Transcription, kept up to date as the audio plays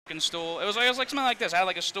fucking stool. It was like something like this. I had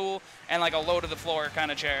like a stool and like a low to the floor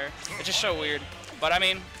kind of chair. It's just so weird. But I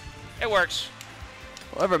mean, it works.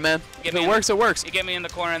 Whatever, man. If it works, it works. You get me in the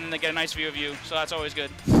corner and then they get a nice view of you, so that's always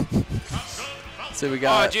good. So we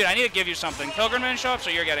got. Oh, dude, I need to give you something. Pilgrim didn't show up, so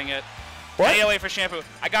you're getting it. What? I need to wait for Shampoo.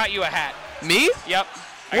 I got you a hat. Me? Yep.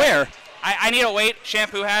 Where? I need to wait.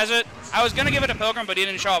 Shampoo has it. I was going to give it to Pilgrim, but he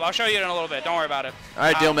didn't show up. I'll show you in a little bit. Don't worry about it. All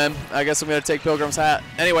right, deal, man. I guess I'm going to take Pilgrim's hat.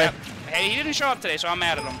 Anyway. Yep. Hey, he didn't show up today, so I'm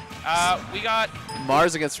mad at him. We got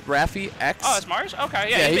Mars against Raffi-X. Oh, it's Mars?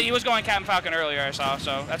 Okay, yeah, he was going Captain Falcon earlier, I saw,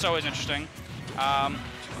 so that's always interesting.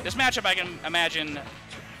 This matchup, I can imagine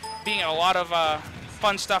being a lot of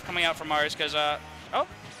fun stuff coming out from Mars, because, oh.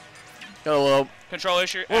 Got a little control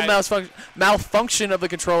issue. Malfunction of the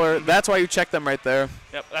controller. That's why you check them right there.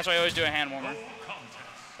 Yep, that's why I always do a hand warmer.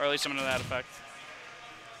 Or at least something to that effect.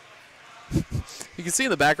 You can see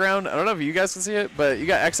in the background, I don't know if you guys can see it, but you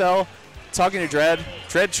got XL talking to Dread.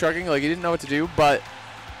 Dread shrugging like he didn't know what to do, but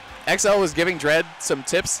XL was giving Dread some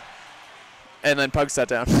tips, and then Pug sat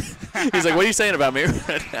down. He's like, what are you saying about me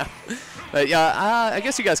right now? But yeah, I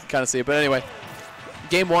guess you guys can kind of see it. But anyway,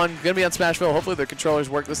 game one, going to be on Smashville. Hopefully the controllers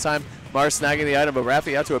work this time. Mars snagging the item, but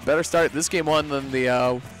Raffi out to a better start this game one than the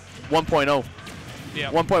 1.0.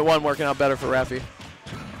 Yeah. 1.1 working out better for Raffi.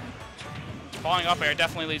 Falling up air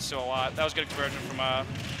definitely leads to a lot. That was good conversion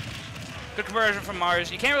from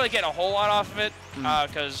Mars. You can't really get a whole lot off of it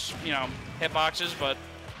because you know hitboxes, but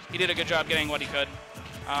he did a good job getting what he could.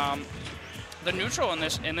 The neutral in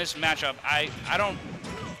this matchup, I don't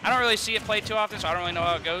really see it played too often, so I don't really know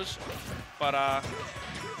how it goes, but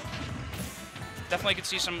definitely could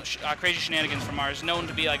see some crazy shenanigans from Mars. Known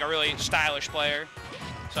to be like a really stylish player,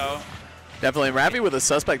 so. Definitely. Raffi with a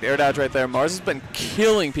suspect air dodge right there. Mars has been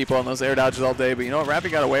killing people on those air dodges all day, but you know what? Raffi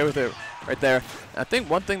got away with it right there. I think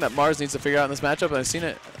one thing that Mars needs to figure out in this matchup, and I've seen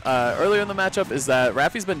it earlier in the matchup, is that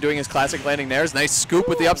Raffi's been doing his classic landing nairs. Nice scoop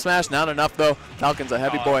with the up smash. Not enough, though. Falcon's a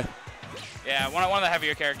heavy boy. Yeah, one of the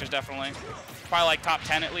heavier characters, definitely. Probably like top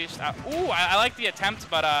 10 at least. I like the attempt,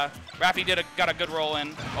 but Raffi got a good roll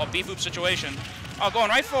in. Oh, beef-oop situation. Oh, going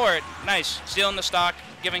right for it. Nice. Stealing the stock,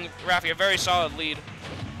 giving Raffi a very solid lead.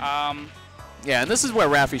 Yeah, and this is where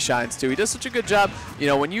Raffi shines, too. He does such a good job. You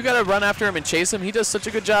know, when you got to run after him and chase him, he does such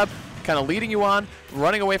a good job kind of leading you on,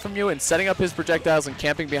 running away from you, and setting up his projectiles and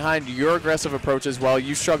camping behind your aggressive approaches while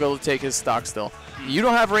you struggle to take his stock still. You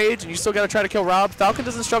don't have rage, and you still got to try to kill Rob. Falcon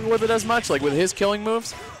doesn't struggle with it as much, like with his killing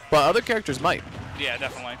moves, but other characters might. Yeah,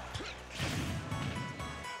 definitely.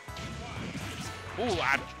 Ooh,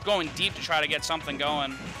 I'm going deep to try to get something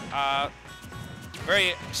going.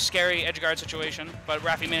 Very scary edge guard situation, but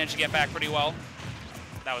Raffi managed to get back pretty well.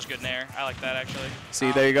 That was good in air. I like that, actually.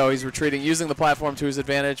 See, there you go. He's retreating, using the platform to his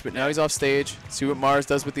advantage, but now he's off stage. See what Mars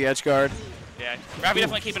does with the edge guard. Yeah, Raffi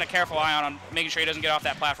definitely keeping a careful eye on him, making sure he doesn't get off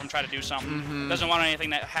that platform, try to do something. Doesn't want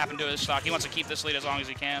anything that happened to his stock. He wants to keep this lead as long as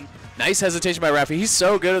he can. Nice hesitation by Raffi. He's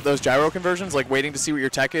so good at those gyro conversions, like waiting to see what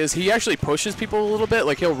your tech is. He actually pushes people a little bit.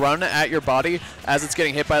 Like he'll run at your body as it's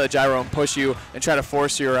getting hit by the gyro and push you and try to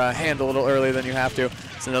force your hand a little earlier than you have to.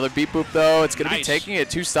 It's another beat boop, though. It's going to be taking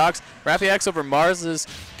it 2 stocks. Raffi-X over Mars is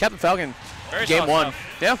Captain Falcon. Very game 1.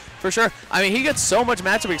 Stuff. Yeah, for sure. I mean, he gets so much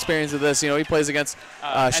matchup experience with this. You know, he plays against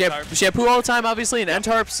Shampoo all the time, obviously, and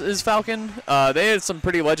Entarps is Falcon. They had some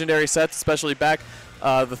pretty legendary sets, especially back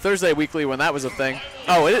the Thursday Weekly when that was a thing.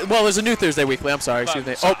 Oh, well, there's a new Thursday Weekly. I'm sorry. Excuse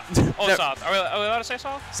me. Soft. Soft. Are we allowed to say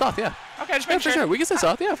soft? Soft, yeah. Okay, just for sure. We can say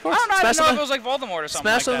soft, yeah, of course. I don't know. I didn't know if it was like Voldemort or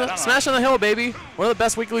something like that. Smash on the Hill, baby. One of the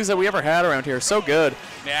best weeklies that we ever had around here. So good.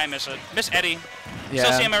 Yeah, I miss it. Miss Eddie. Yeah.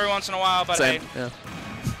 Still see him every once in a while, but Same. hey. Yeah.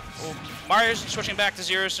 Mario's switching back to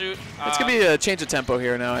Zero Suit. It's going to be a change of tempo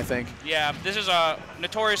here now, I think. Yeah, this is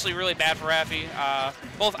notoriously really bad for Raffi.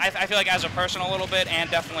 Both, I feel like, as a person a little bit and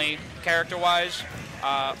definitely character-wise.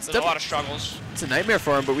 There's a lot of struggles. It's a nightmare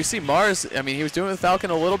for him, but we see Mars, I mean, he was doing it with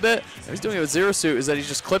Falcon a little bit. He's doing it with Zero Suit, is that he's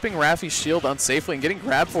just clipping Raffi's shield unsafely and getting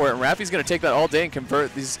grabbed for it, and Raffi's going to take that all day and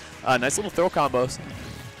convert these nice little throw combos.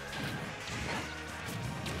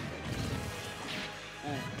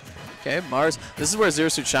 Okay, Mars. This is where Zero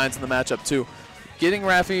Suit shines in the matchup, too. Getting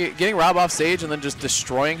Rob off stage and then just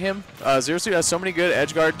destroying him. Zero Suit has so many good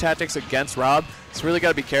edge guard tactics against Rob. He's really got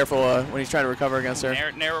to be careful when he's trying to recover against her.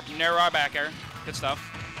 Nair Rob back air. Good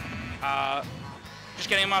stuff. Just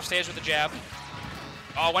getting him off stage with the jab.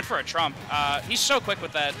 Oh, went for a trump. He's so quick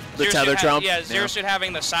with that. The tether trump? Yeah, Zero Suit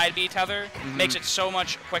having the side B tether makes it so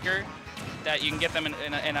much quicker that you can get them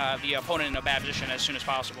the opponent in a bad position as soon as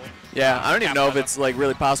possible. Yeah, I don't even know if it's like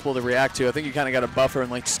really possible to react to. I think you kind of got to buffer and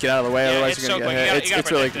like just get out of the way, yeah, otherwise you're gonna get hit.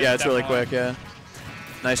 It's really definitely. really quick. Yeah,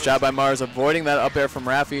 nice job by Mars avoiding that up air from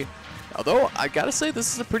Raffi. Although, I got to say,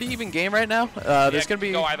 this is a pretty even game right now. There's going to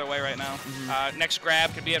be... go either way right now. Next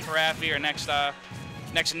grab could be it for Raffi, or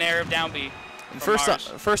next nair down B.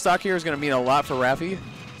 First stock here is going to mean a lot for Raffi.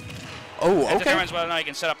 Oh, It okay. determines whether or not he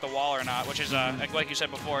can set up the wall or not, which is, like you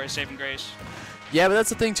said before, is saving grace. Yeah, but that's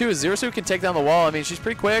the thing, too, is ZeroSuit can take down the wall. I mean, she's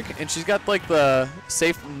pretty quick, and she's got, like, the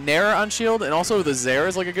safe nair on shield, and also the Zair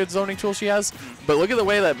is, like, a good zoning tool she has. But look at the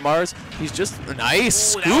way that Mars, he's just a nice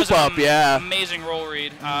scoop up, yeah. Amazing roll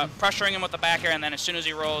read. Pressuring him with the back air, and then as soon as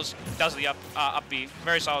he rolls, does the up B.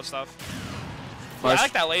 Very solid stuff. Yeah, I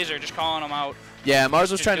like that laser, just calling him out. Yeah,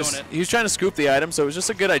 Mars was trying to scoop the item, so it was just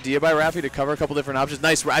a good idea by Raffi to cover a couple different options.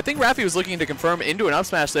 Nice. I think Raffi was looking to confirm into an up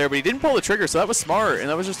smash there, but he didn't pull the trigger, so that was smart, and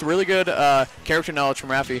that was just really good character knowledge from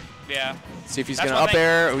Raffi. Yeah. See if he's going to up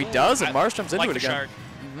air. Oh, he does, and Mars jumps into it again. Shark.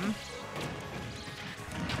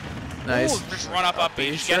 Nice. Ooh, just run up B.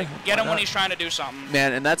 Just get him when he's trying to do something.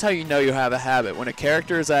 Man, and that's how you know you have a habit. When a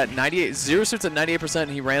character is at 98, ZeroSuit's at 98%,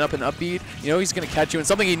 and he ran up an upbeat, you know he's going to catch you in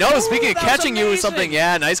something he knows. Speaking of catching you with something,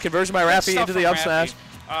 yeah, nice conversion by Raffi into the up smash.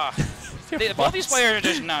 Both these players are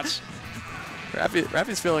just nuts.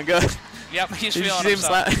 Raffi's feeling good. Yep, he's you feeling see him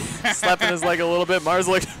slapping his leg a little bit. Mars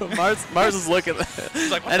is looking. He's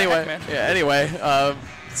like, what anyway, the heck, man? yeah. Anyway,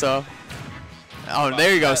 so. Oh,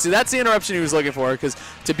 there you go. See, that's the interruption he was looking for. Because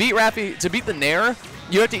to beat Raffi, to beat the nair,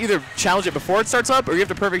 you have to either challenge it before it starts up, or you have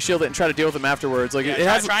to perfect shield it and try to deal with him afterwards. Like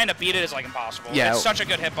yeah, trying to beat it is like impossible. Yeah, it's such a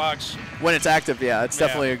good hitbox. When it's active, yeah, it's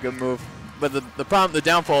definitely a good move. But the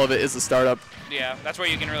downfall of it is the startup. Yeah, that's where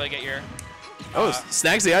you can really get your.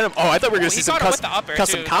 Snags the item. Oh, I thought we were gonna see some custom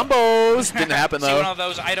combos. Didn't happen though. See one of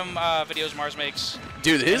those item videos Mars makes.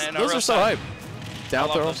 Dude, those are so hype. Down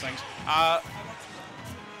throw. I love those things.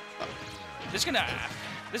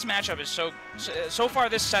 This matchup is so far.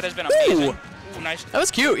 This set has been amazing. Ooh, nice. That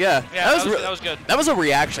was cute. Yeah. Yeah, that was good. That was a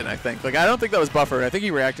reaction, I think. Like I don't think that was buffered. I think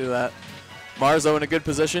he reacted to that. Marzo in a good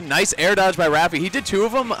position. Nice air dodge by Raffi. He did two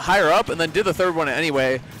of them higher up, and then did the third one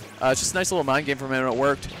anyway. It's just a nice little mind game from him, and it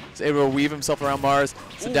worked. He's able to weave himself around Mars.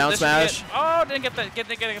 It's a down smash. Oh, didn't get the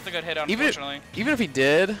good hit, unfortunately. Even if he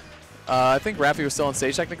did, I think Raffi was still on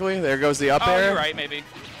stage technically. There goes the up air. Oh, you're right, maybe.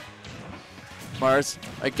 Mars,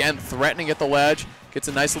 again, threatening at the ledge. Gets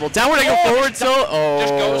a nice little downward angle forward tilt. Oh,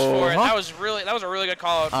 just goes for it. That was a really good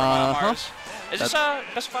call out from Mars. Is this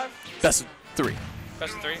best of 5? Best of 3.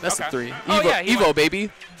 Best of 3. Best of 3. Oh, yeah, Evo, baby.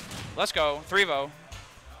 Let's go. 3-vo.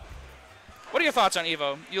 What are your thoughts on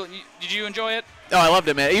Evo? Did you enjoy it? Oh, I loved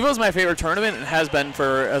it, man. Evo's my favorite tournament and has been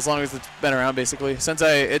for as long as it's been around, basically. Since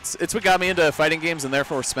it's what got me into fighting games and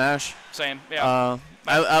therefore Smash. Same. Yeah.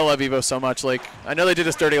 I love Evo so much. Like I know they did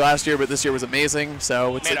us dirty last year, but this year was amazing.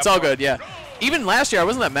 So it's all good. Yeah. Even last year, I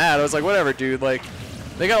wasn't that mad. I was like, whatever, dude. Like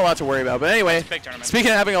they got a lot to worry about. But anyway, speaking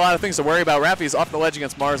of having a lot of things to worry about, Raffi's off the ledge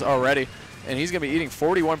against Mars already, and he's gonna be eating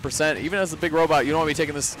 41%. Even as a big robot, you don't want to be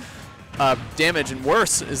taking this damage, and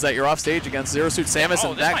worse is that you're off stage against ZeroSuit Samus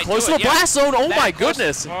and that close to the blast zone. Oh my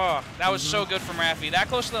goodness! That was so good from Raffi. That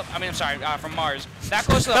close to the, I'm sorry, from Mars. That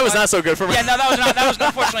close to the. That was not so good from. Yeah, no, that was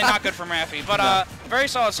unfortunately not good from Raffi. But very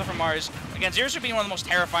solid stuff from Mars. Again, ZeroSuit being one of the most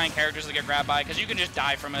terrifying characters to get grabbed by, because you can just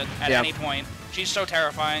die from it at any point. She's so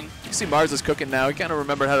terrifying. You see Mars is cooking now. He kind of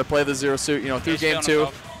remembered how to play the ZeroSuit, through Game 2.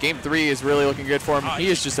 Game 3 is really looking good for him. He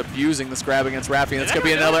is just abusing this grab against Raffi, and it's going to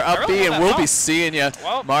be another up B, and we'll be seeing you.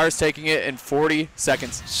 Well, Mars taking it in 40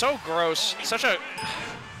 seconds. So gross.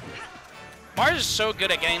 Mars is so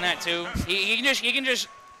good at getting that, too. He can just,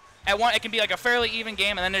 it can be like a fairly even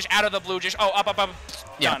game, and then just out of the blue, just, up,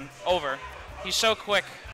 done, over. He's so quick.